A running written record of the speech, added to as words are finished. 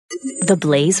the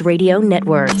Blaze Radio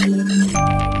Network.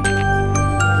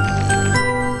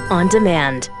 On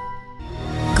demand.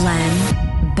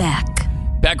 Glenn Beck.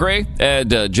 Pat Gray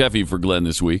and Jeffy for Glenn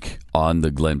this week on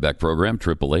the Glenn Beck program,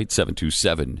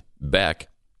 888-727-BECK.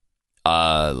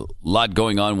 A lot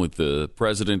going on with the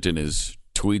president and his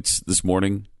tweets this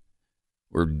morning.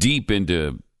 We're deep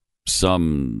into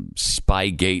some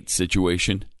Spygate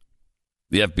situation.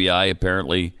 The FBI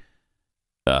apparently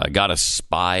got a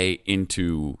spy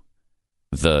into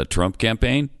the Trump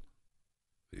campaign.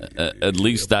 At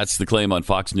least that's the claim on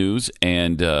Fox News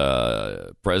and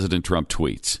President Trump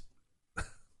tweets.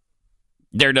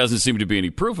 There doesn't seem to be any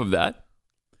proof of that,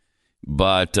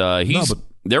 but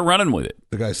they're running with it.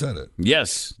 The guy said it.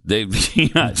 Yes,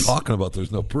 Yes. Talking about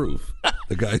there's no proof.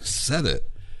 The guy said it.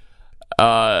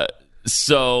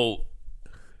 So,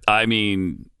 I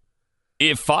mean,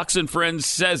 if Fox and Friends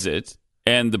says it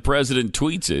and the president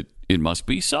tweets it, it must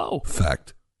be so.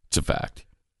 Fact. It's a fact.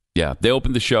 Yeah, they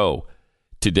opened the show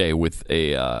today with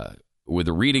a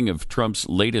reading of Trump's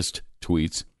latest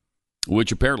tweets,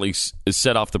 which apparently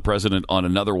set off the president on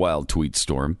another wild tweet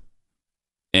storm,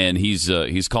 and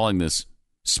he's calling this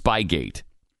Spygate.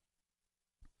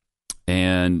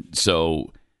 And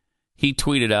so he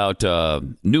tweeted out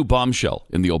new bombshell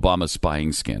in the Obama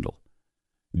spying scandal.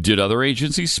 Did other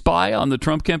agencies spy on the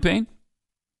Trump campaign?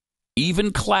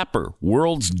 Even Clapper,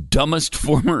 world's dumbest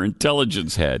former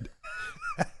intelligence head,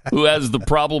 who has the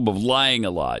problem of lying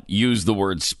a lot, used the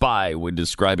word spy when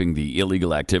describing the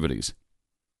illegal activities.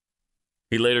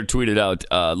 He later tweeted out,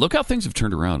 look how things have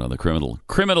turned around on the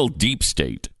criminal deep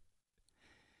state.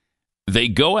 They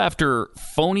go after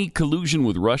phony collusion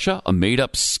with Russia, a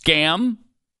made-up scam.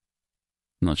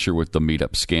 I'm not sure what the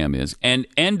made-up scam is, and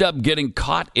end up getting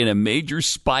caught in a major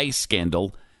spy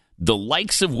scandal, the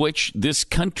likes of which this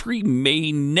country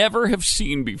may never have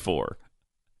seen before.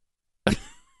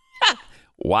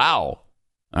 Wow.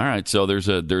 All right, so there's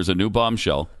a new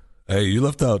bombshell. Hey, you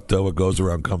left out what goes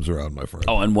around comes around, my friend.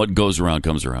 Oh, and what goes around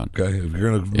comes around. Okay, if you're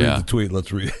going to read the tweet,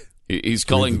 let's read. He's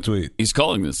calling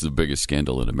this the biggest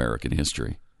scandal in American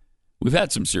history. We've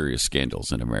had some serious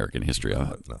scandals in American history.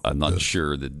 I'm not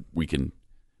sure that we can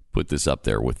put this up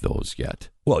there with those yet.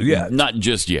 Well, yeah. Not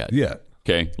just yet. Yeah.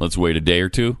 Okay, let's wait a day or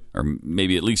two, or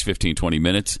maybe at least 15, 20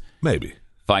 minutes. Maybe.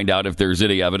 Find out if there's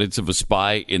any evidence of a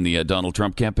spy in the Donald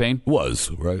Trump campaign. Was,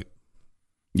 right?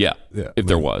 Yeah,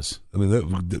 there was. I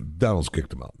mean, Donald's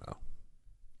kicked him out now.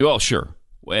 Well, sure.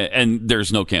 And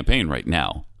there's no campaign right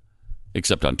now,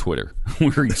 except on Twitter,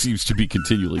 where he seems to be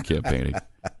continually campaigning.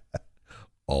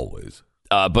 Always.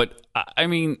 But, I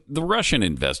mean, the Russian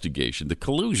investigation, the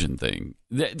collusion thing,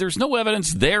 there's no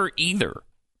evidence there either.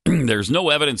 There's no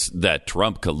evidence that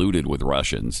Trump colluded with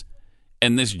Russians.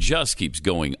 And this just keeps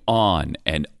going on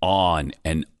and on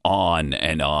and on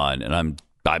and on. And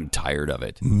I'm tired of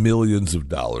it. Millions of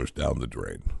dollars down the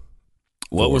drain.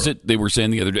 What was it? They were saying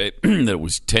the other day that it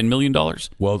was $10 million?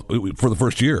 Well, for the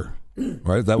first year,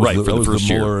 right? That was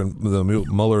the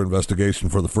Mueller investigation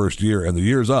for the first year, and the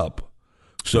year's up.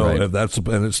 So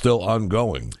and it's still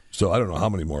ongoing. So I don't know how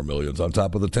many more millions on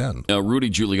top of the 10. Rudy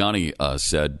Giuliani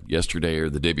said yesterday or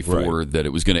the day before that it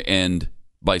was going to end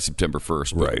by September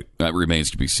 1st. But that remains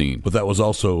to be seen. But that was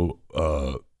also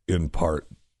in part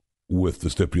with the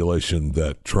stipulation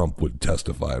that Trump would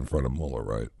testify in front of Mueller,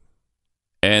 right?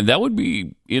 And that would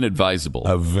be inadvisable.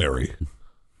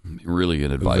 Really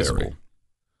inadvisable. Very.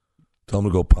 Tell him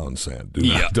to go pound sand.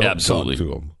 Don't absolutely. talk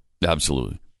to him.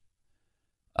 Absolutely.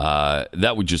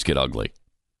 That would just get ugly.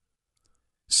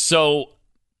 So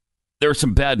there's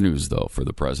some bad news, though, for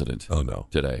the president. Oh, no.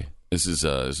 Today. This is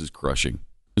crushing.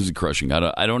 This is crushing.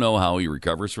 I don't know how he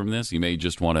recovers from this. He may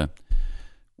just want to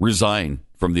resign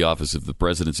from the office of the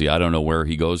presidency. I don't know where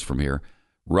he goes from here.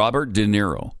 Robert De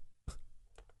Niro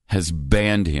has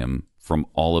banned him from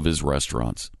all of his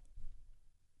restaurants.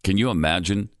 Can you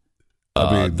imagine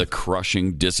the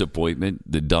crushing disappointment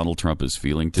that Donald Trump is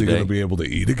feeling today? Is he going to be able to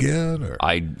eat again? Or?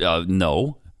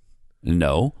 No.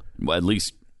 At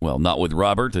least, not with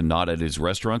Robert and not at his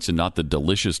restaurants and not the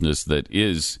deliciousness that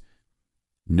is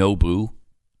Nobu.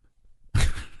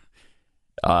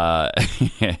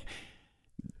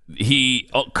 He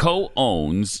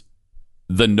co-owns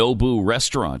the Nobu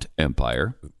restaurant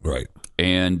empire. Right.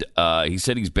 And he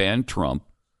said he's banned Trump.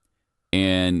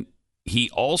 And he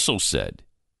also said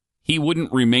he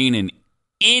wouldn't remain in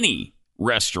any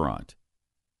restaurant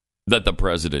that the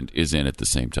president is in at the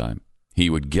same time. He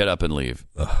would get up and leave.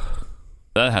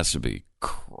 That has to be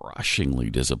crushingly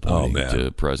disappointing to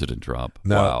President Trump.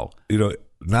 Now, wow.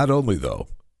 Not only, though,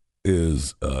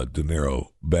 is De Niro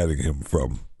banning him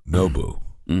from Nobu.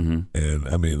 Mm-hmm. And,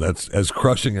 I mean, that's as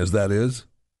crushing as that is.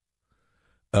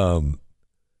 De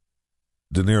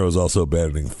Niro is also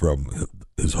abandoning from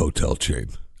his hotel chain.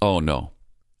 Oh, no.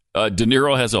 De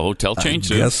Niro has a hotel chain,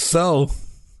 too? Yes, so.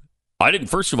 I didn't.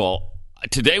 First of all,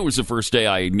 today was the first day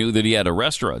I knew that he had a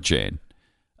restaurant chain.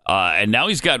 And now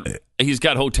he's got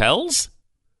hotels?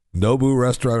 Nobu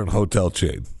restaurant and hotel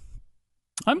chain.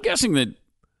 I'm guessing that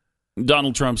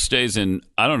Donald Trump stays in,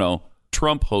 I don't know,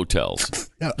 Trump hotels.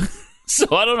 Yeah.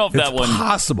 So I don't know if that one... It's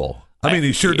possible. I mean,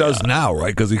 he sure does now,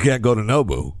 right? Because he can't go to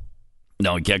Nobu.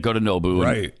 No, he can't go to Nobu.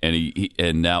 Right.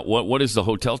 And now, what is the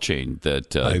hotel chain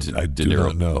that I do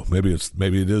not know. Maybe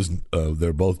it is.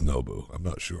 They're both Nobu. I'm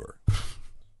not sure.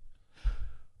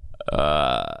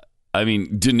 I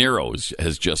mean, De Niro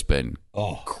has just been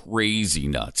crazy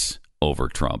nuts over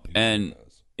Trump, and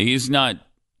he's not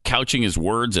couching his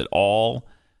words at all.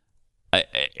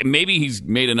 Maybe he's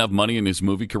made enough money in his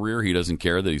movie career. He doesn't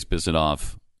care that he's pissing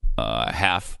off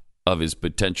half of his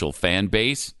potential fan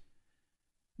base.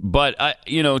 But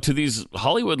to these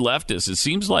Hollywood leftists, it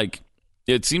seems like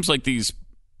these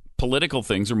political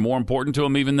things are more important to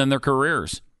them even than their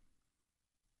careers,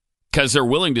 because they're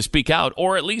willing to speak out,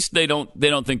 or at least they don't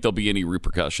think there'll be any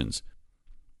repercussions.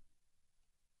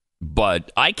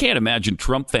 But I can't imagine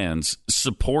Trump fans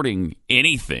supporting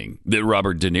anything that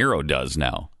Robert De Niro does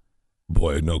now.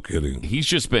 Boy, no kidding. He's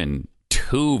just been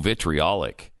too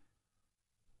vitriolic.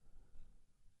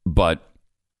 But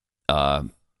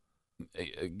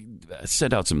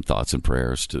send out some thoughts and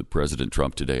prayers to President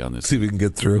Trump today on this. See if we can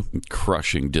get through.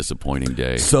 Crushing, disappointing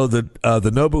day. So the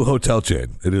Nobu hotel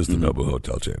chain. It is the Nobu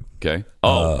hotel chain. Okay.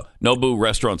 Nobu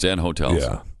restaurants and hotels.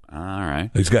 Yeah. All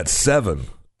right. He's got 7,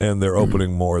 and they're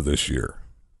opening more this year.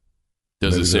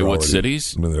 Does it say what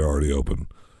cities? I mean, they're already open.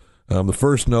 The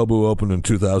first Nobu opened in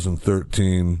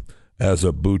 2013 as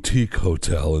a boutique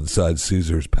hotel inside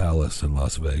Caesar's Palace in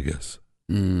Las Vegas.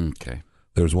 Okay.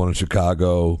 There's one in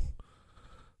Chicago,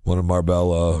 one in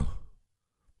Marbella,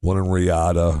 one in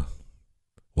Riyadh,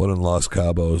 one in Los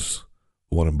Cabos,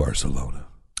 one in Barcelona.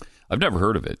 I've never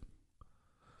heard of it.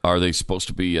 Are they supposed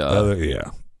to be?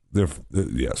 Yeah, they're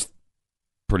yes,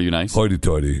 pretty nice.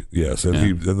 Hoity-toity, yes. And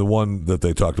and the one that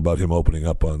they talked about him opening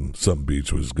up on some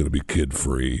beach was going to be kid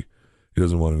free. He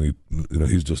doesn't want any.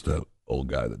 He's just an old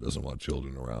guy that doesn't want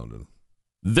children around. And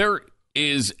there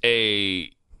is a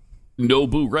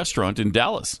Nobu restaurant in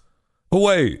Dallas. Oh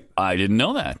wait, I didn't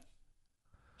know that.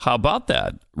 How about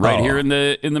that? Right here in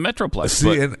the Metroplex.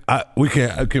 See, and we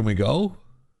can't. Can we go?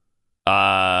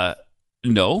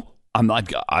 No, I'm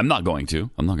not going to.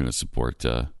 I'm not going to support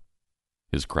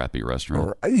his crappy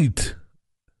restaurant. Right.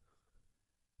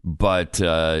 But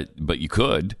you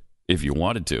could if you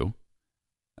wanted to.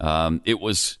 It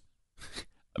was.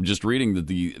 I'm just reading that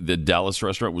the Dallas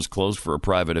restaurant was closed for a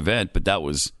private event, but that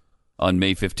was on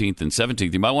May 15th and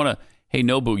 17th. You might want to. Hey,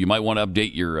 Nobu, you might want to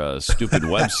update your stupid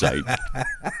website.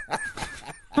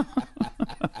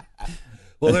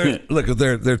 Well,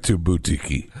 they're too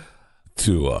boutique-y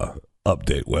to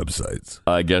update websites.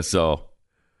 I guess so.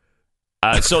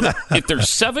 So if there's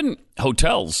 7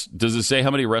 hotels, does it say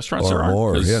how many restaurants there are?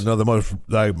 More. Yeah, no.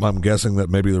 I'm guessing that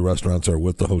maybe the restaurants are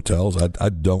with the hotels. I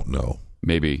don't know.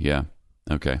 Maybe, yeah.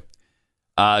 Okay.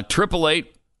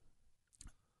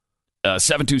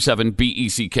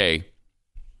 888-727-BECK.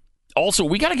 Also,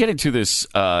 we got to get into this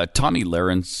Tomi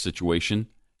Lahren situation.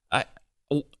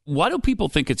 Why do people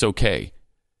think it's okay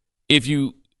if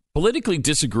you politically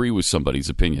disagree with somebody's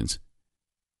opinions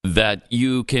that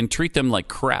you can treat them like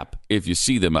crap if you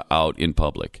see them out in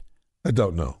public? I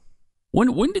don't know.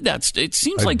 When did that? It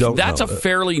seems like that's a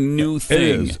fairly new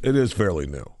thing. It is fairly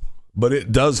new, but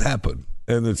it does happen,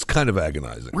 and it's kind of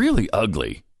agonizing. Really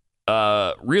ugly,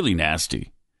 really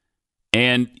nasty.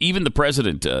 And even the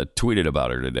president tweeted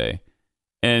about her today.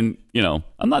 And,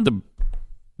 I'm not the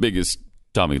biggest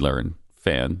Tomi Lahren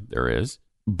fan there is,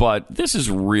 but this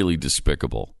is really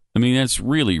despicable. I mean, that's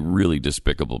really, really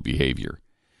despicable behavior.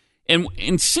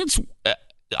 And since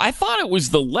I thought it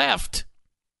was the left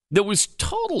that was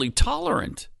totally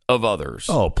tolerant of others.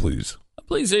 Oh, please.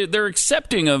 Please, they're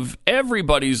accepting of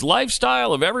everybody's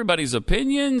lifestyle, of everybody's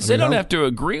opinions. They don't have to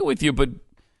agree with you, but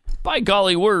by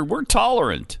golly, we're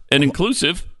tolerant and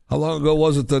inclusive. How long ago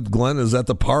was it that Glenn is at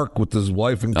the park with his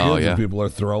wife and kids and people are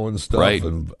throwing stuff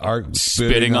and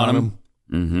spitting on him?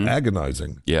 Mm-hmm.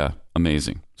 Agonizing. Yeah,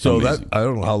 amazing. So amazing. I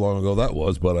don't know how long ago that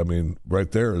was, but I mean, right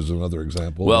there is another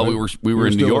example. Well, right? we were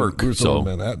in New York, we were still in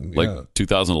Manhattan, like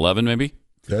 2011 maybe.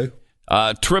 Okay.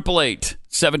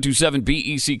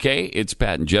 888-727-BECK. It's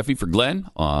Pat and Jeffy for Glenn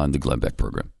on the Glenn Beck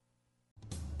program.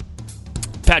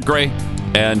 Pat Gray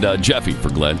and Jeffy for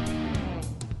Glenn.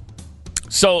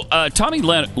 So Tomi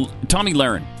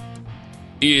Lahren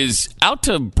is out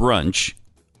to brunch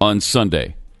on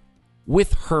Sunday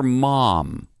with her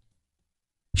mom.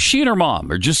 She and her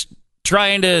mom are just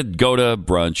trying to go to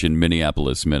brunch in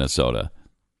Minneapolis, Minnesota,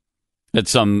 at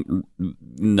some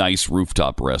nice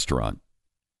rooftop restaurant.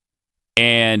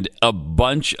 And a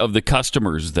bunch of the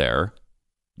customers there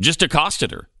just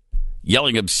accosted her,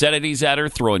 yelling obscenities at her,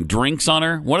 throwing drinks on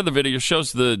her. One of the videos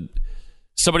shows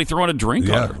somebody throwing a drink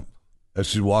on her. As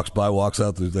she walks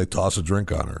out, they toss a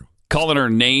drink on her. Calling her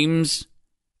names.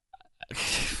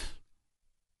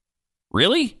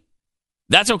 Really?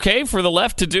 That's okay for the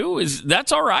left to do?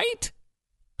 That's all right?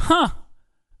 Huh.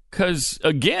 Because,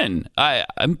 again,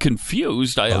 I'm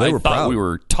confused. I thought proud. We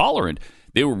were tolerant.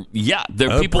 People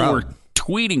were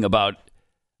tweeting about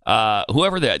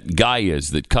whoever that guy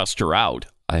is that cussed her out.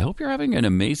 I hope you're having an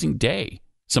amazing day,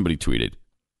 somebody tweeted.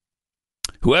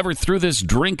 Whoever threw this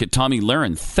drink at Tomi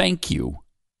Lahren, thank you.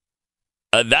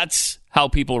 That's how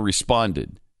people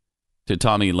responded to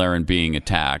Tomi Lahren being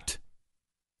attacked.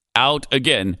 Out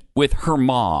again with her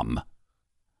mom.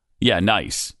 Yeah,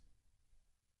 nice.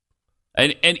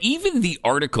 And even the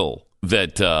article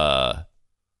that I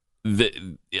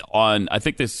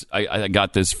think this I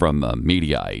got this from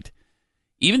Mediaite.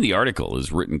 Even the article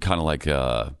is written kind of like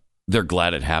they're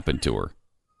glad it happened to her.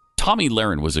 Tomi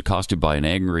Lahren was accosted by an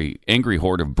angry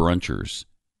horde of brunchers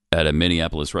at a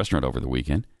Minneapolis restaurant over the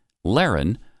weekend.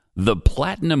 Lahren, the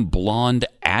platinum blonde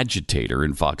agitator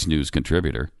and Fox News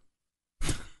contributor.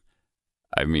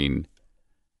 I mean,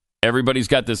 everybody's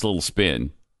got this little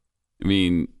spin. I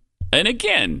mean, and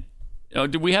again,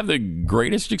 did we have the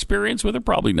greatest experience with her?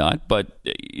 Probably not, but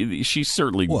she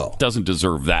certainly doesn't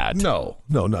deserve that. No,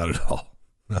 not at all.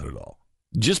 Not at all.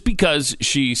 Just because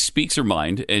she speaks her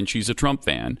mind and she's a Trump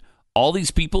fan, all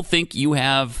these people think you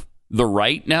have the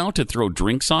right now to throw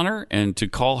drinks on her and to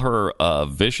call her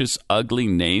vicious, ugly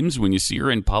names when you see her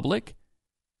in public?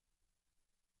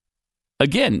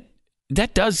 Again,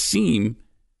 that does seem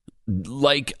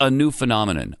like a new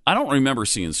phenomenon. I don't remember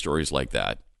seeing stories like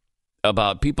that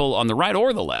about people on the right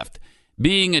or the left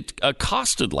being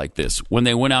accosted like this when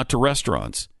they went out to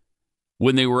restaurants,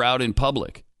 when they were out in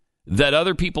public, that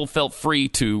other people felt free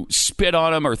to spit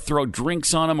on them or throw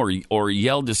drinks on them or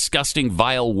yell disgusting,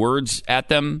 vile words at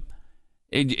them.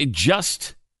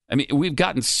 We've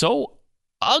gotten so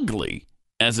ugly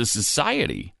as a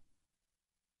society.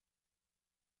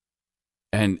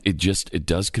 And it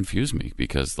does confuse me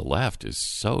because the left is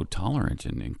so tolerant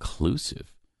and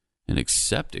inclusive and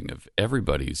accepting of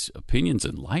everybody's opinions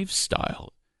and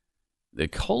lifestyle. The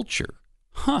culture,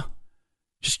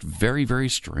 just very, very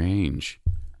strange.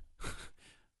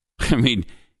 I mean,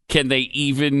 can they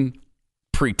even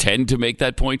pretend to make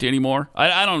that point anymore?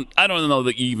 I don't know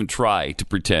that you even try to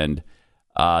pretend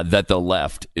that the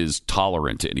left is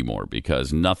tolerant anymore,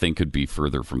 because nothing could be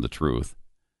further from the truth.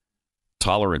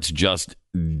 Tolerance just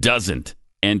doesn't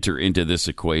enter into this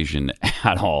equation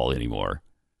at all anymore.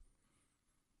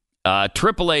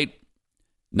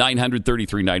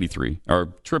 888-900-3393 or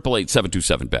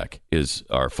 888-727-BECK is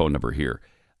our phone number here.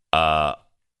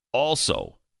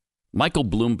 Also, Michael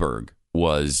Bloomberg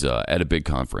was at a big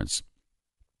conference.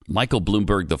 Michael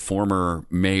Bloomberg, the former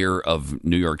mayor of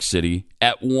New York City,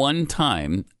 at one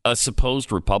time a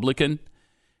supposed Republican.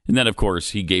 And then, of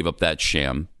course, he gave up that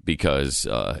sham because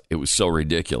it was so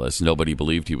ridiculous. Nobody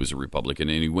believed he was a Republican,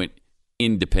 and he went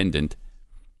independent.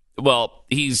 Well,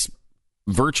 he's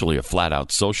virtually a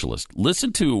flat-out socialist.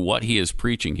 Listen to what he is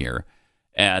preaching here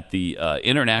at the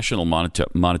International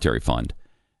Monetary Fund,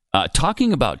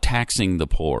 talking about taxing the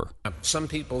poor. Some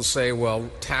people say, well,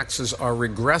 taxes are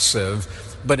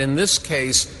regressive, but in this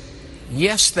case,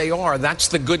 yes, they are. That's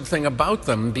the good thing about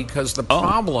them, because the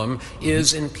problem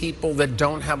is in people that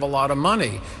don't have a lot of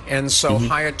money. And so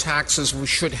higher taxes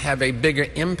should have a bigger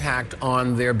impact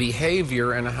on their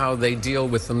behavior and how they deal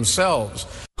with themselves.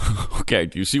 Okay,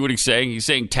 do you see what he's saying? He's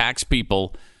saying tax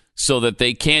people so that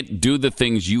they can't do the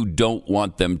things you don't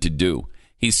want them to do.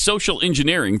 He's social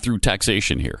engineering through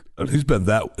taxation here. And he's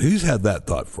had that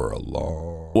thought for a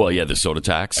long. Well, yeah, the soda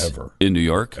tax in New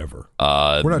York. We're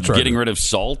not getting rid of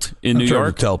salt in New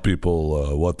York. To tell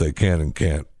people what they can and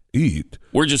can't eat.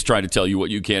 We're just trying to tell you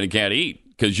what you can and can't eat,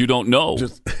 because you don't know.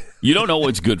 You don't know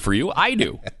what's good for you. I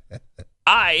do.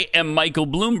 I am Michael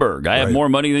Bloomberg. I have more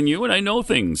money than you, and I know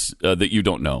things that you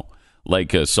don't know,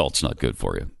 like salt's not good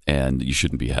for you, and you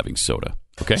shouldn't be having soda.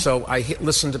 Okay. So I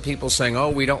listen to people saying,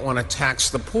 we don't want to tax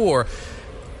the poor.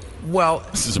 Well,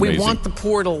 we want the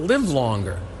poor to live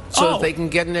longer so that they can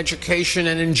get an education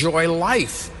and enjoy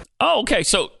life. Oh, okay.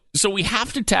 So we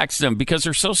have to tax them because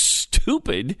they're so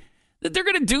stupid that they're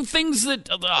going to do things that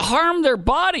harm their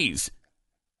bodies.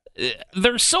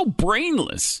 They're so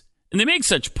brainless, and they make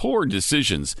such poor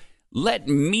decisions. Let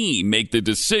me make the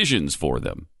decisions for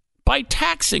them by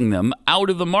taxing them out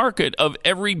of the market of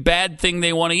every bad thing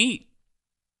they want to eat.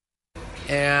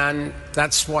 And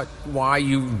that's why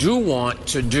you do want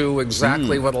to do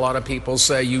exactly what a lot of people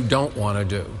say you don't want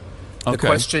to do. The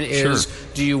question is,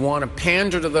 do you want to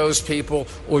pander to those people,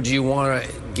 or do you want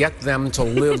to get them to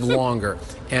live longer?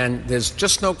 And there's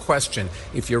just no question.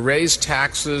 If you raise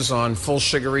taxes on full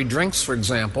sugary drinks, for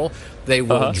example, they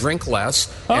will drink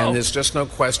less. And there's just no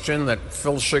question that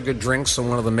full sugar drinks are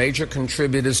one of the major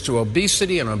contributors to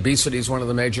obesity, and obesity is one of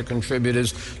the major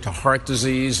contributors to heart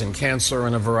disease and cancer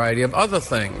and a variety of other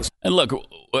things. And look,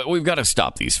 we've got to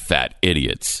stop these fat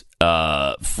idiots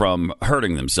from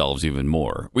hurting themselves even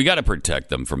more. We got to protect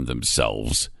them from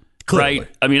themselves. Clearly. Right?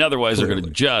 I mean, otherwise they're going to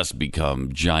just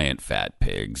become giant fat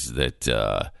pigs that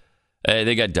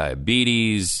they got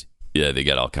diabetes. Yeah, they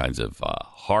got all kinds of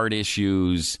heart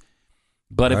issues.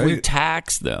 But if we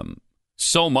tax them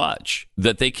so much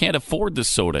that they can't afford the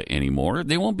soda anymore,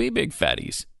 they won't be big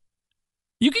fatties.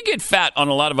 You can get fat on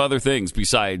a lot of other things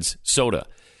besides soda.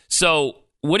 So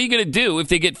what are you going to do if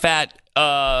they get fat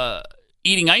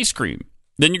eating ice cream?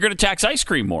 Then you're going to tax ice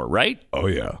cream more, right? Oh,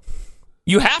 yeah.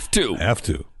 You have to. Have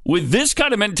to. With this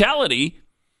kind of mentality,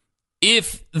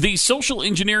 if the social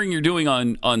engineering you're doing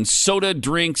on soda,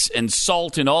 drinks, and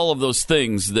salt and all of those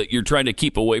things that you're trying to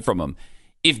keep away from them,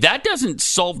 if that doesn't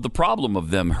solve the problem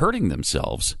of them hurting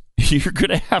themselves, you're going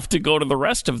to have to go to the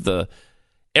rest of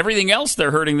everything else they're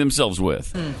hurting themselves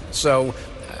with. So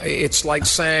it's like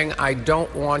saying, I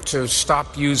don't want to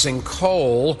stop using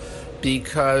coal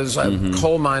because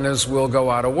coal miners will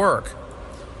go out of work.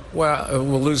 Well,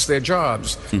 will lose their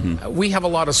jobs. We have a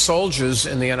lot of soldiers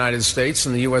in the United States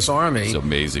and the U.S. Army. It's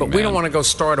amazing, but we don't want to go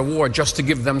start a war just to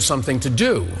give them something to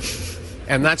do.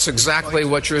 And that's exactly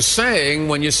what you're saying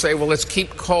when you say, well, let's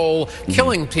keep coal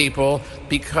killing people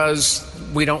because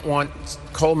we don't want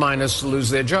coal miners to lose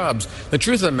their jobs. The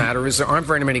truth of the matter is there aren't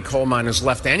very many coal miners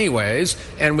left anyways,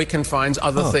 and we can find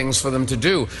other things for them to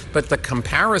do. But the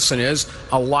comparison is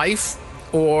a life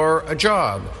or a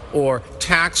job, or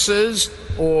taxes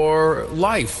or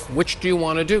life. Which do you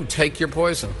want to do? Take your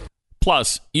poison.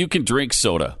 Plus, you can drink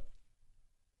soda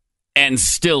and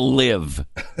still live.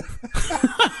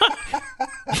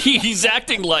 He's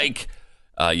acting like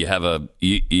you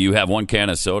have one can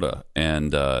of soda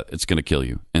and it's going to kill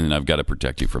you, and I've got to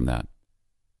protect you from that.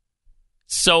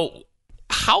 So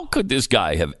how could this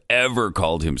guy have ever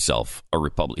called himself a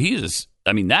Republican?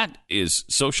 That is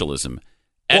socialism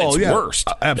at its worst.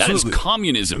 Absolutely. That is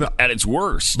communism at its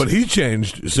worst. But he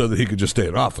changed so that he could just stay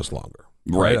in office longer.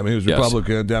 Right? I mean, he was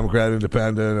Republican, Democrat,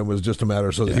 Independent. It was just a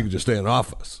matter so that he could just stay in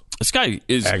office. This guy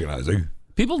is agonizing.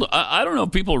 People, I don't know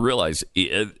if people realize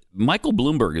Michael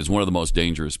Bloomberg is one of the most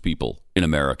dangerous people in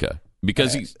America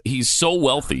because he's so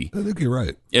wealthy. I think you're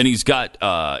right. And he's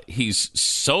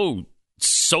so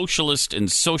socialist and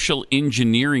social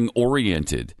engineering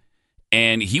oriented,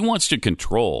 and he wants to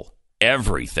control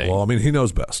everything. Well, I mean, he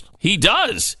knows best. He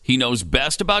does. He knows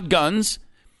best about guns.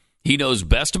 He knows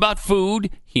best about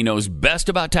food. He knows best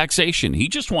about taxation. He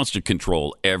just wants to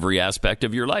control every aspect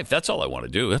of your life. That's all I want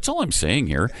to do. That's all I'm saying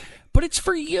here. But it's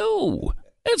for you.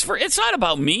 It's not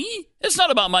about me. It's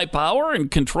not about my power and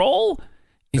control.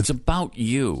 It's about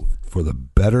you. For the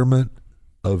betterment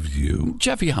of you.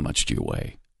 Jeffy, how much do you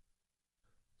weigh?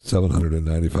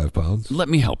 795 pounds. Let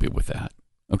me help you with that.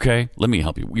 Okay? Let me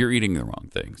help you. You're eating the wrong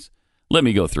things. Let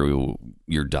me go through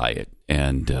your diet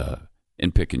and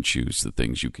pick and choose the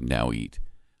things you can now eat.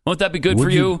 Won't that be good for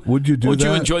you? Would you do that? Would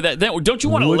you enjoy that? Don't you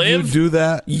want to live? Would you do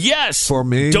that? Yes. For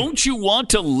me? Don't you want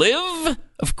to live?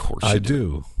 Of course you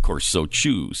do. Of course, so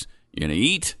choose. You're going to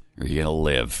eat or you're going to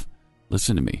live.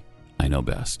 Listen to me. I know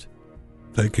best.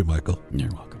 Thank you, Michael.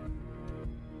 You're welcome.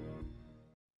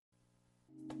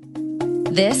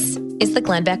 This is the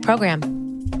Glenn Beck Program.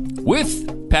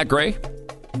 With Pat Gray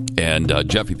and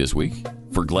Jeffy this week.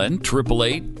 For Glenn,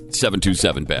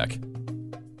 888-727-BECK.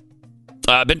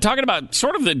 I've been talking about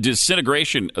sort of the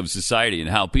disintegration of society and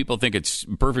how people think it's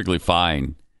perfectly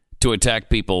fine to attack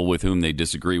people with whom they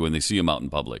disagree when they see them out in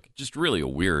public. Just really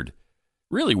weird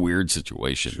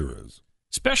situation. Sure is.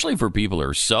 Especially for people who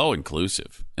are so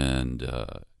inclusive and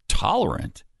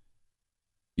tolerant.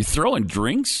 You throwing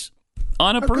drinks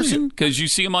on a person because you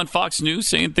see them on Fox News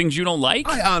saying things you don't like?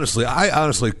 I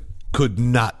honestly could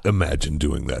not imagine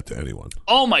doing that to anyone.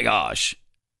 Oh my gosh!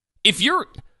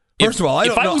 First of all, I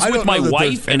was with my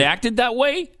wife and acted that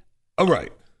way. Oh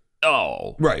right.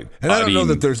 Oh right. And I don't know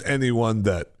that there's anyone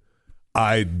that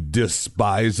I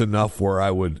despise enough where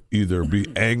I would either be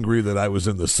angry that I was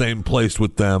in the same place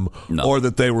with them or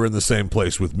that they were in the same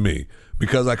place with me,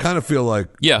 because I kind of feel like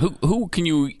who can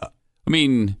you? I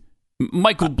mean,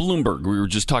 Michael Bloomberg, we were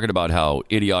just talking about how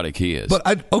idiotic he is. But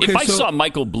if I saw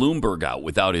Michael Bloomberg out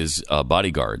without his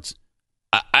bodyguards,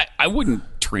 I wouldn't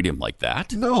treat him like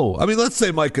that. No. I mean, let's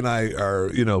say Mike and I are,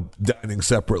 dining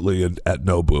separately at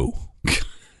Nobu.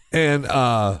 And,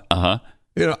 I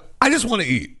just want to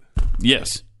eat.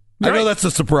 Yes. I know that's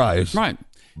a surprise. Right.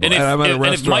 And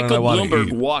if Michael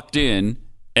Bloomberg walked in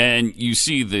and you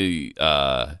see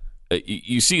the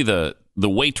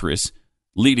waitress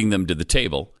leading them to the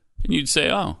table, and you'd say,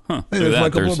 "Oh, hey, there's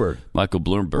Michael Bloomberg." Michael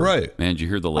Bloomberg, right? Man, did you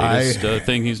hear the latest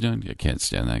thing he's doing? I can't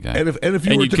stand that guy. And if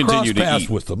you were to cross paths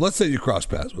with them, let's say you cross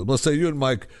paths with them. Let's say you and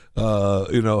Mike,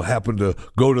 happen to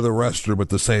go to the restroom at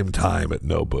the same time at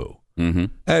Nobu. Mm-hmm.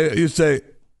 Hey, you say,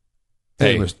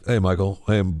 "Hey, Michael.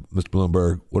 Hey, Mr.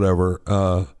 Bloomberg. Whatever.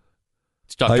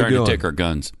 Stop trying to take our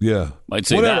guns." Yeah, might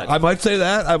say whatever. that. I might say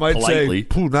that. I might politely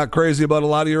say, not crazy about a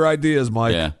lot of your ideas,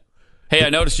 Mike. Yeah. Hey,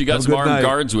 I noticed you got some armed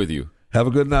guards with you. Have a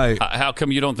good night. How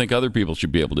come you don't think other people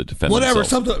should be able to defend themselves?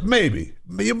 Something maybe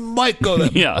you might go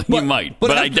that. Yeah, you might,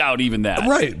 but I doubt even that.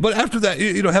 Right, but after that,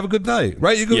 have a good night.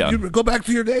 Right, you go back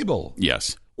to your table.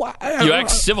 Yes, well, you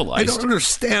act civilized. I don't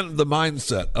understand the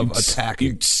mindset of attacking.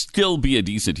 You'd still be a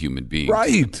decent human being,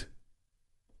 right?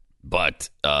 But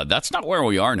that's not where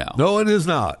we are now. No, it is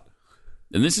not.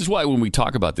 And this is why when we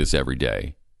talk about this every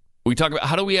day, we talk about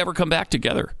how do we ever come back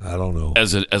together? I don't know.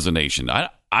 As a nation,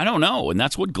 I don't know, and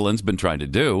that's what Glenn's been trying to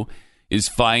do, is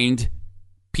find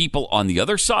people on the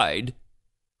other side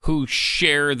who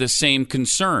share the same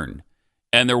concern,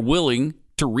 and they're willing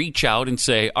to reach out and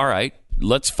say, all right,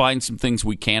 let's find some things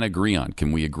we can agree on.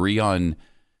 Can we agree on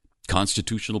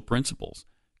constitutional principles?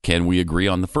 Can we agree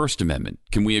on the First Amendment?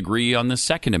 Can we agree on the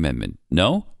Second Amendment?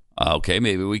 No? Okay,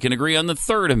 maybe we can agree on the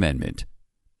Third Amendment.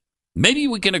 Maybe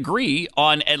we can agree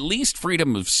on at least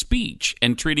freedom of speech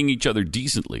and treating each other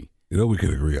decently. We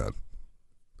can agree on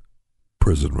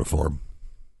prison reform.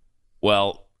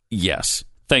 Well, yes.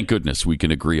 Thank goodness we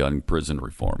can agree on prison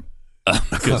reform. I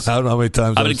don't know how many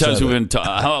times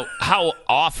how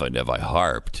often have I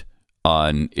harped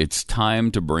on it's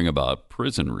time to bring about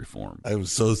prison reform? I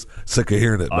was so sick of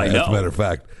hearing it, as a matter of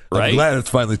fact. Right? I'm glad it's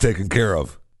finally taken care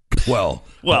of. Well,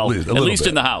 at least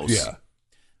in the House. Yeah.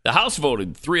 The House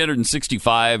voted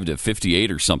 365 to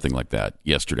 58 or something like that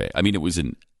yesterday. I mean, it was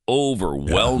an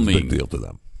overwhelming big deal to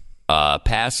them.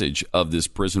 Passage of this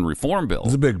prison reform bill.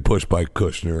 It's a big push by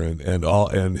Kushner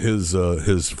and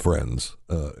his friends.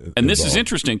 And this is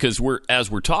interesting because as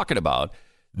we're talking about,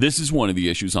 this is one of the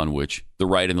issues on which the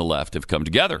right and the left have come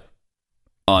together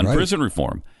on prison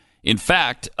reform. In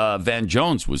fact, Van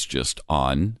Jones was just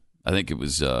on, I think it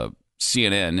was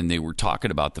CNN, and they were talking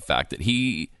about the fact that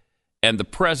he and the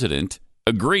president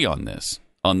agree on this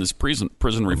prison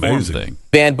reform thing.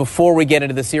 Van, before we get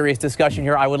into the serious discussion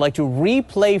here, I would like to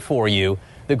replay for you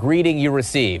the greeting you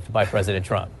received by President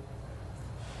Trump.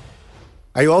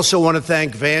 I also want to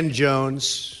thank Van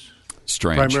Jones,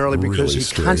 primarily because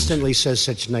he constantly says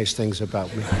such nice things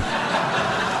about me.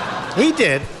 He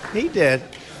did.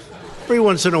 Every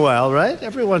once in a while, right?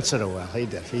 Every once in a while, he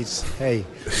did.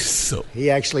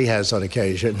 He actually has on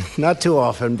occasion. Not too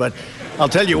often, but I'll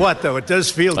tell you what, though, it does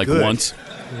feel like good. Once.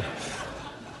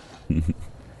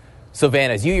 So,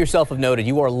 Van, as you yourself have noted,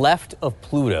 you are left of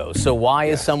Pluto. So why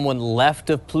is someone left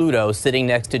of Pluto sitting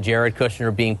next to Jared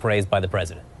Kushner being praised by the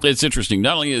president? It's interesting.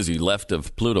 Not only is he left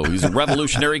of Pluto, he's a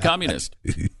revolutionary communist.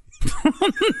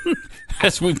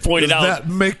 As we've pointed out. Does that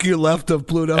make you left of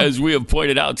Pluto? As we have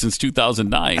pointed out since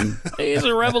 2009, he's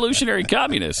a revolutionary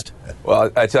communist.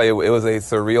 Well, I tell you, it was a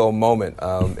surreal moment,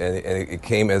 and it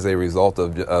came as a result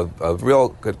of real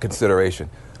consideration.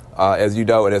 As you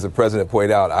know, and as the president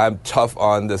pointed out, I'm tough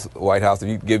on this White House. If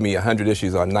you give me 100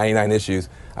 issues on 99 issues,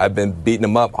 I've been beating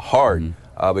them up hard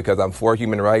because I'm for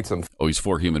human rights. He's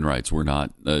for human rights. We're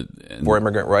not. For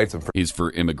immigrant rights. He's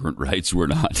for immigrant rights. We're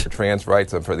not. For trans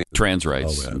rights. I'm for the trans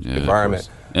rights. Environment.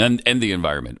 And the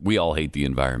environment. We all hate the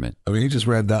environment. I mean, he just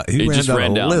ran down. He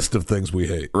ran down a list of things we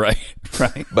hate. Right.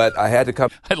 But I had to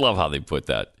come. I love how they put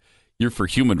that. You're for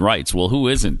human rights. Well, who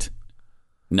isn't?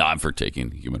 No, I'm for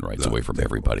taking human rights away from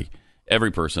everybody.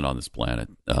 Every person on this planet,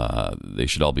 they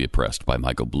should all be oppressed by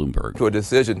Michael Bloomberg. To a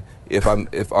decision, if on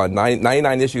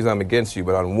 99 issues I'm against you,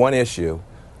 but on one issue,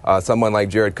 someone like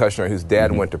Jared Kushner, whose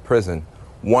dad went to prison,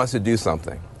 wants to do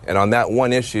something. And on that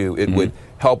one issue, it would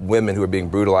help women who are being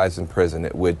brutalized in prison.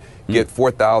 It would get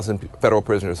 4,000 federal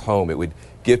prisoners home. It would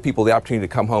give people the opportunity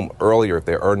to come home earlier if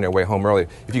they're earning their way home earlier.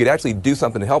 If you could actually do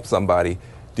something to help somebody,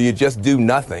 do you just do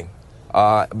nothing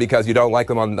because you don't like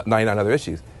them on 99 other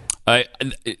issues?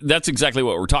 That's exactly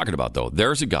what we're talking about, though.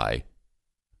 There's a guy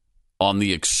on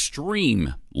the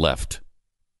extreme left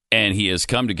And he has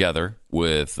come together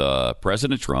with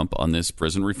President Trump on this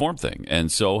prison reform thing.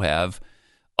 And so have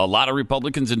a lot of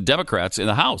Republicans and Democrats in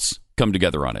the House come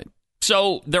together on it.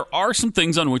 So there are some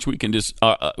things on which we can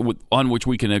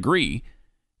agree.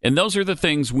 And those are the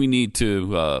things we need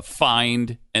to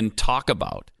find and talk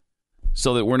about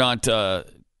so that we're not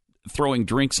throwing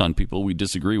drinks on people we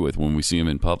disagree with when we see them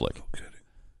in public.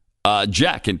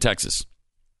 Jack in Texas.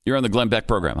 You're on the Glenn Beck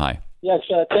program. Hi. Yes,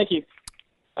 thank you.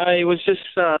 I was just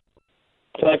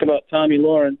talking about Tommy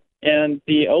Lauren, and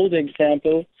the old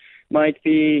example might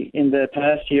be in the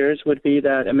past years would be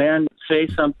that a man say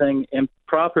something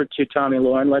improper to Tommy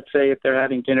Lauren, let's say if they're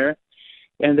having dinner,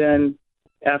 and then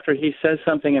after he says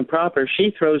something improper,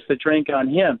 she throws the drink on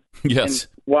him and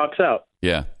walks out.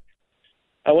 Yeah.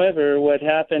 However, what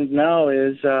happens now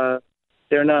is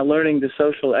they're not learning the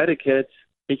social etiquette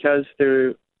because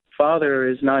their father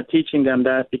is not teaching them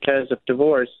that because of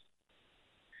divorce.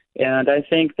 And I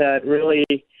think that really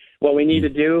what we need to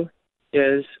do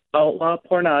is outlaw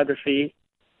pornography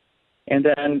and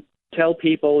then tell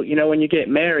people, when you get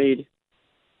married,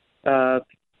 you're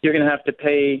going to have to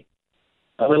pay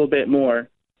a little bit more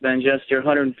than just your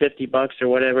 $150 or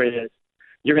whatever it is.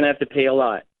 You're going to have to pay a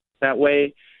lot. That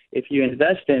way, if you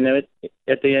invest in it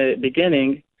at the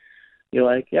beginning, you're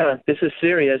like, yeah, this is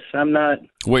serious. I'm not.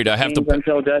 Wait, I have to pay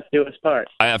until death do us part.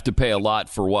 I have to pay a lot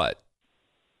for what?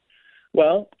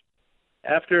 Well,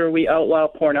 after we outlaw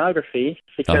pornography,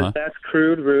 because that's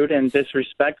crude, rude, and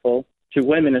disrespectful to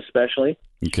women especially.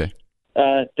 Okay.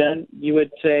 Then you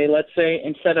would say, let's say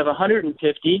instead of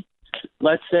 150,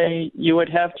 let's say you would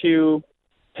have to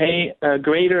pay a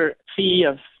greater fee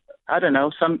of, I don't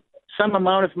know, some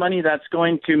amount of money that's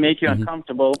going to make you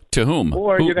uncomfortable. To whom?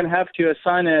 Or you're going to have to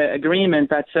assign an agreement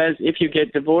that says if you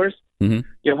get divorced,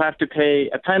 you'll have to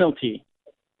pay a penalty.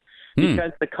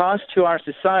 Because the cost to our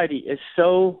society is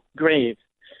so grave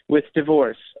with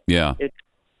divorce. Yeah.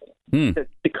 The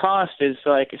cost is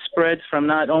like spreads from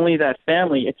not only that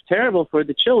family, it's terrible for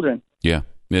the children. Yeah,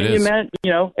 it is.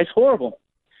 It's horrible.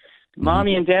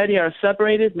 Mommy and daddy are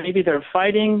separated. Maybe they're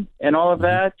fighting and all of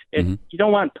that. You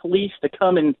don't want police to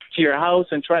come into your house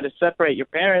and try to separate your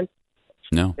parents.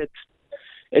 No.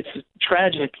 It's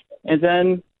tragic. And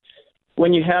then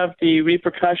when you have the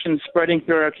repercussions spreading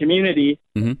through our community,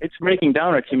 it's breaking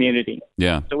down our community.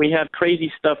 Yeah. So we have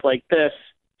crazy stuff like this,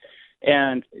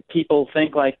 and people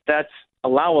think like that's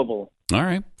allowable. All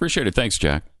right. Appreciate it. Thanks,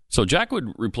 Jack. So Jack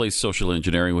would replace social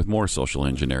engineering with more social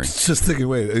engineering. Just thinking,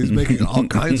 wait, he's making all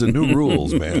kinds of new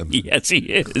rules, man. Yes, he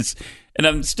is. And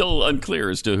I'm still unclear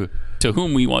as to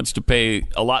whom he wants to pay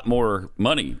a lot more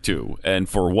money to and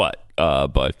for what.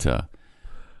 But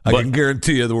I can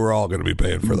guarantee you that we're all going to be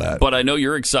paying for that. But I know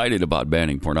you're excited about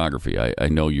banning pornography. I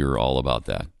know you're all about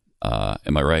that.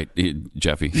 Am I right,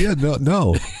 Jeffy? Yeah,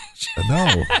 no.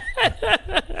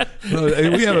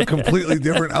 We have a completely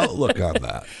different outlook on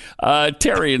that.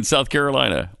 Terry in South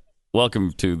Carolina,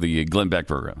 welcome to the Glenn Beck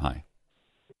program. Hi.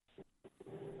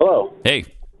 Hello. Hey.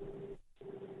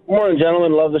 Good morning,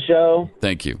 gentlemen. Love the show.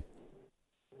 Thank you.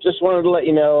 Just wanted to let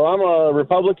you know I'm a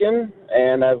Republican,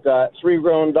 and I've got 3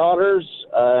 grown daughters,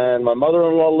 and my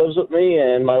mother-in-law lives with me,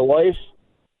 and my wife,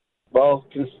 well,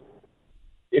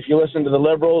 if you listen to the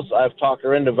liberals, I've talked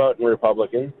her into voting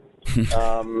Republican.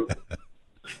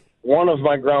 One of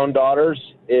my grown daughters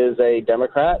is a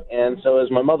Democrat, and so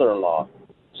is my mother-in-law.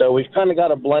 So we've kind of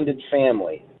got a blended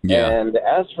family. Yeah. And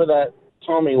as for that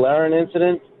Tommy Lauren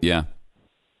incident,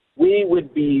 we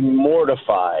would be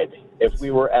mortified if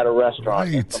we were at a restaurant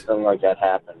and something like that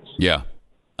happens. Yeah.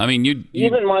 I mean,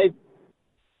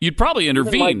 you'd probably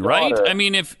intervene, right? I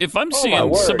mean, if I'm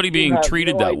seeing somebody being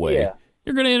treated that way,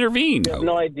 you're going to intervene. You have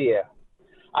no idea.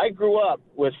 I grew up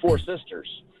with 4 sisters,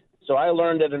 so I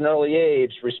learned at an early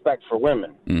age respect for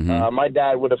women. My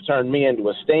dad would have turned me into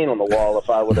a stain on the wall if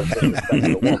I would have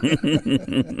disrespected a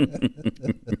woman.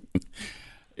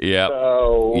 Yeah.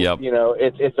 So,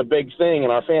 it's a big thing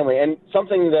in our family. And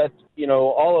something that,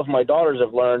 all of my daughters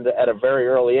have learned at a very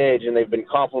early age, and they've been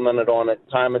complimented on it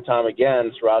time and time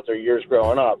again throughout their years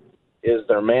growing up, is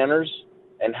their manners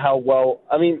and how well,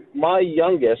 my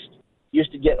youngest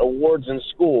used to get awards in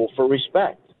school for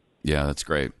respect. Yeah, that's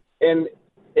great. And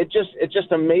it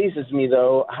just amazes me,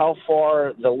 though, how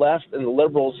far the left and the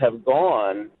liberals have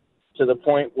gone to the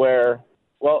point where,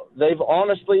 well, they've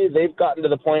gotten to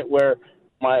the point where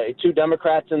my 2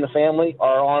 Democrats in the family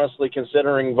are honestly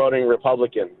considering voting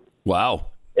Republican. Wow.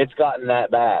 It's gotten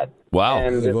that bad. Wow.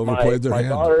 And they've overplayed their hand.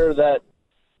 Daughter that,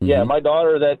 my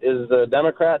daughter that is the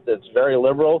Democrat that's very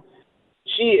liberal,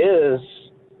 she is,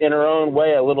 in her own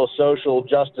way, a little social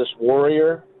justice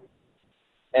warrior.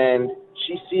 And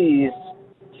she sees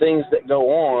things that go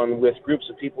on with groups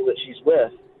of people that she's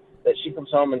with, that she comes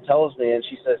home and tells me, and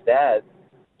she says, Dad,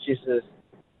 she says,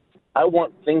 I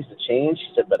want things to change.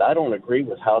 She said, but I don't agree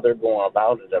with how they're going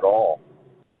about it at all.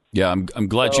 Yeah, I'm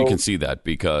glad you can see that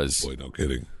because... Boy, no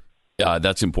kidding.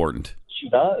 That's important. She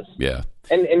does. Yeah.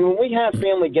 And when we have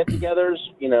family get-togethers,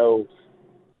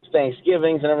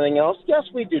 Thanksgivings and everything else, yes,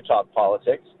 we do talk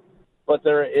politics, but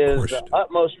there is the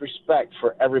utmost respect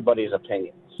for everybody's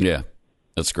opinions. Yeah,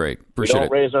 that's great. Appreciate it. We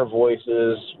don't raise our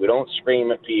voices. We don't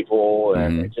scream at people.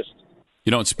 And it just...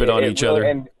 You don't spit on each other?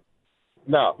 And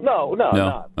no.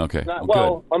 Okay. Not,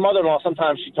 well, my mother-in-law,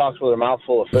 sometimes she talks with her mouth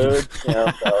full of food.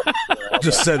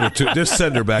 Just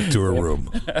send her back to her room.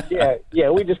 Yeah,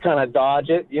 we just kind of dodge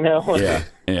it,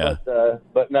 Yeah.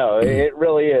 But no, it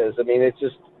really is. I mean, it's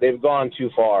just they've gone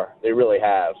too far. They really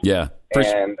have. Yeah.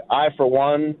 And I, for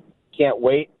one, can't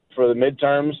wait for the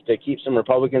midterms to keep some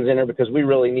Republicans in there because we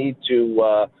really need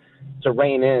to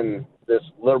rein in this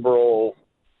liberal.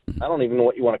 I don't even know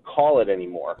what you want to call it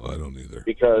anymore. Well, I don't either.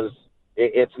 Because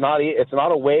it's not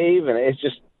a wave, and it's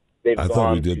just they've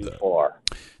gone too far.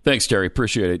 Thanks, Terry.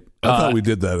 Appreciate it. I thought we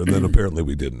did that, and then apparently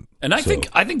we didn't. And I think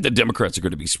the Democrats are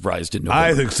going to be surprised in November.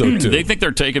 I think so too. They think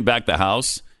they're taking back the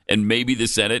House and maybe the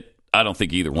Senate. I don't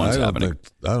think either one's happening.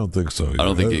 I don't think so either. I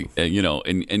don't think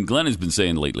and Glenn has been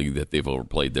saying lately that they've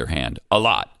overplayed their hand a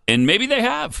lot, and maybe they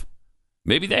have.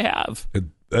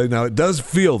 Now it does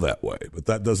feel that way, but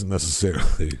that doesn't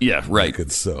necessarily. Yeah, right. Make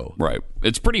it so. Right.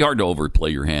 It's pretty hard to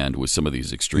overplay your hand with some of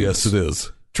these extremes. Yes, it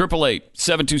is.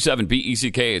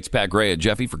 888-727-BECK. It's Pat Gray and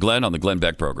Jeffy for Glenn on the Glenn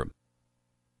Beck program.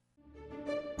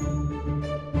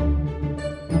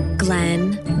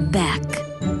 Glenn Beck.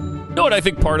 You know what I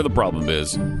think part of the problem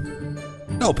is?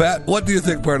 No, Pat, what do you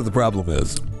think part of the problem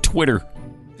is? Twitter.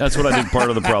 That's what I think part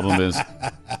of the problem is.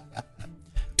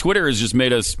 Twitter has just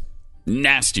made us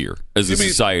nastier as a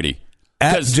society.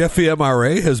 At Jeffy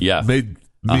MRA has made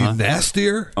me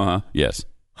nastier? Yes.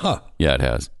 Huh. Yeah, it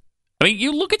has. I mean,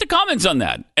 you look at the comments on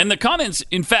that. And the comments,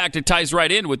 in fact, it ties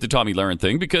right in with the Tommy Lahren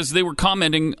thing because they were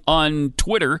commenting on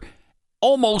Twitter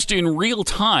almost in real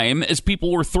time as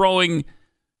people were throwing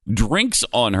drinks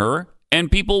on her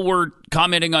and people were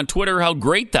commenting on Twitter how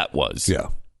great that was. Yeah.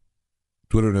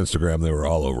 Twitter and Instagram, they were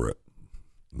all over it.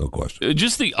 No question.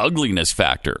 Just the ugliness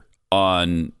factor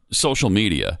on social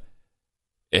media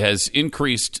has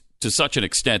increased to such an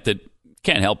extent that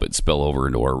can't help it spill over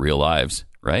into our real lives,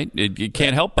 right? It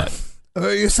can't help but.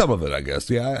 Some of it, I guess.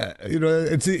 Yeah,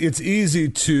 it's easy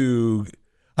to.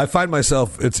 I find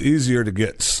myself. It's easier to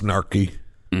get snarky,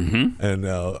 and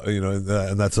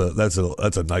and that's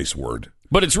a nice word.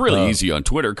 But it's really easy on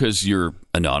Twitter because you're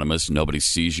anonymous. Nobody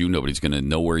sees you. Nobody's going to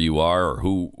know where you are or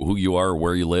who you are or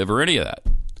where you live or any of that.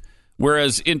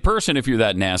 Whereas in person, if you're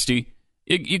that nasty,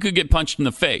 you could get punched in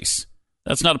the face.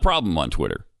 That's not a problem on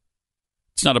Twitter.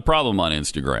 It's not a problem on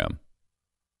Instagram.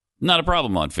 Not a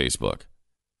problem on Facebook.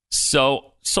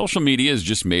 So social media has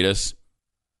just made us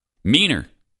meaner.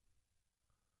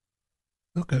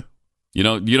 Okay. You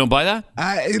don't buy that?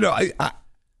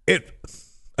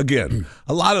 Again,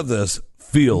 a lot of this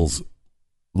feels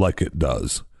like it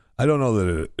does. I don't know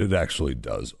that it actually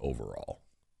does overall.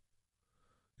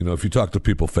 If you talk to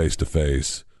people face to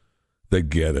face, they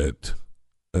get it.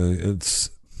 It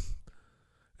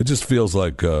just feels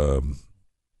like,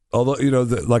 although,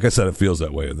 like I said, it feels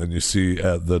that way. And then you see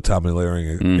the Tommy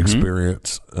Lahren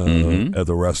experience at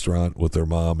the restaurant with their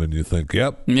mom, and you think,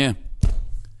 yep. Yeah.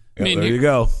 I mean, there you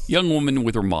go. Young woman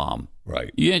with her mom.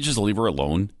 Right. You can't just leave her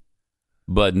alone.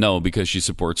 But no, because she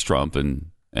supports Trump and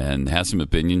has some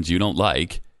opinions you don't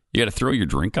like, you got to throw your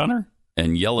drink on her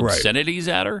and yell obscenities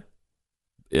at her?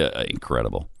 Yeah,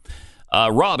 incredible.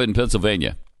 Rob in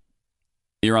Pennsylvania.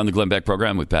 You're on the Glenn Beck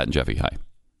program with Pat and Jeffy. Hi.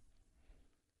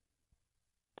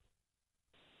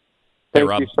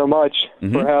 Thank you so much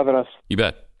for having us. You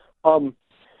bet.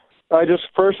 I just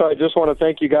want to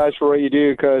thank you guys for what you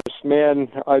do because, man,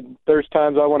 there's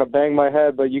times I want to bang my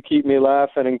head, but you keep me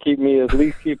laughing and keep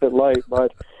it light.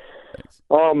 But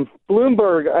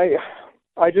Bloomberg,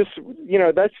 I just,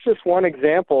 that's just one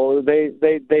example. They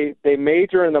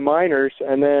major in the minors,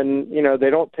 and then, they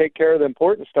don't take care of the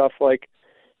important stuff like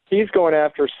he's going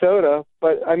after soda.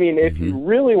 But, I mean, if you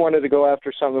really wanted to go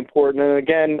after something important, and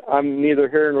again, I'm neither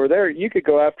here nor there, you could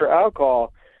go after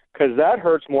alcohol because that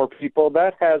hurts more people.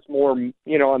 That has more, on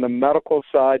the medical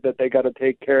side that they got to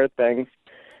take care of things.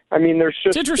 I mean, there's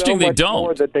just so much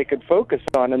more that they could focus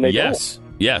on, and they don't.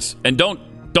 Yes. And don't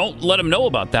let them know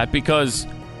about that because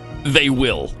they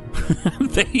will.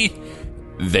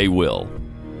 They will.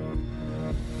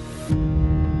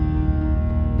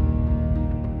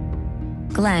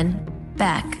 Glenn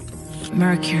Beck,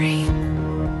 Mercury.